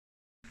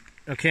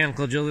Okay,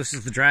 Uncle Joe, this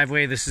is the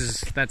driveway.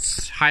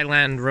 That's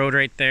Highland Road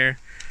right there.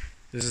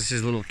 This is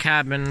his little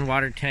cabin,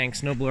 water tank,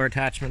 snowblower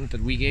attachment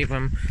that we gave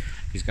him.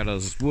 He's got all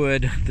his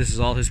wood. This is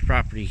all his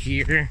property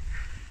here.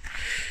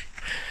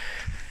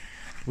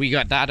 We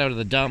got that out of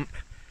the dump.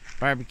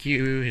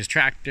 Barbecue, his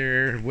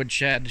tractor,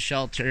 woodshed,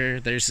 shelter.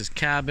 There's his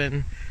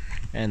cabin.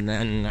 And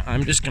then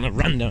I'm just gonna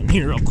run down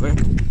here real quick.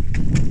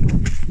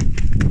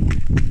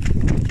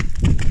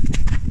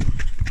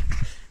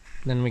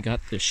 Then we got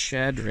the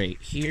shed right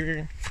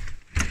here.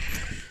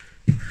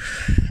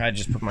 I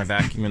just put my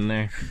vacuum in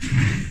there.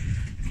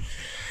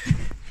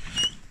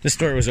 This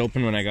door was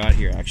open when I got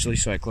here, actually,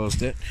 so I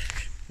closed it.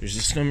 There's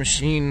a snow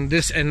machine.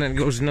 This, and then it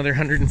goes another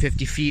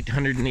 150 feet,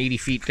 180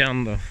 feet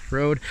down the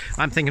road.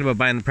 I'm thinking about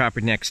buying the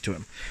property next to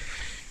him.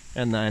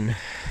 And then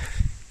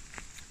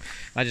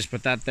I just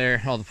put that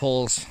there, all the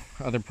poles,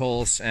 other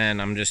poles,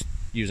 and I'm just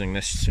using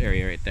this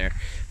area right there.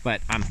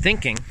 But I'm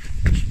thinking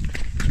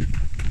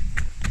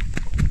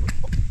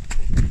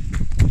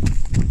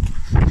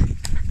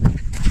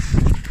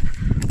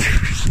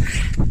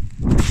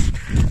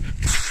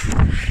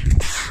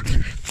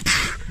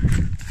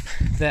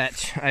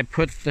that I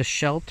put the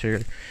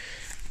shelter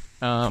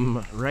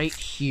right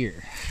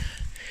here,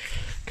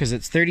 because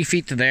it's 30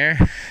 feet to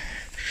there,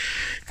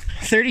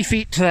 30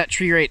 feet to that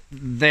tree right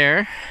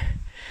there,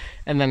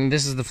 and then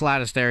this is the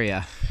flattest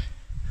area.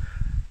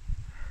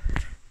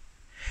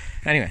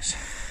 Anyways,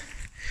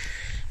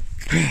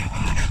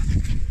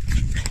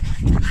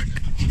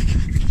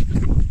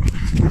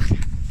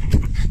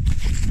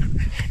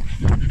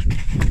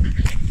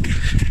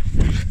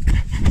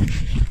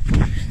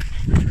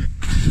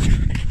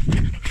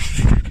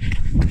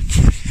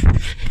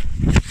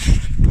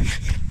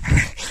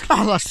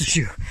 I lost the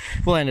shoe.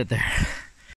 We'll end it there.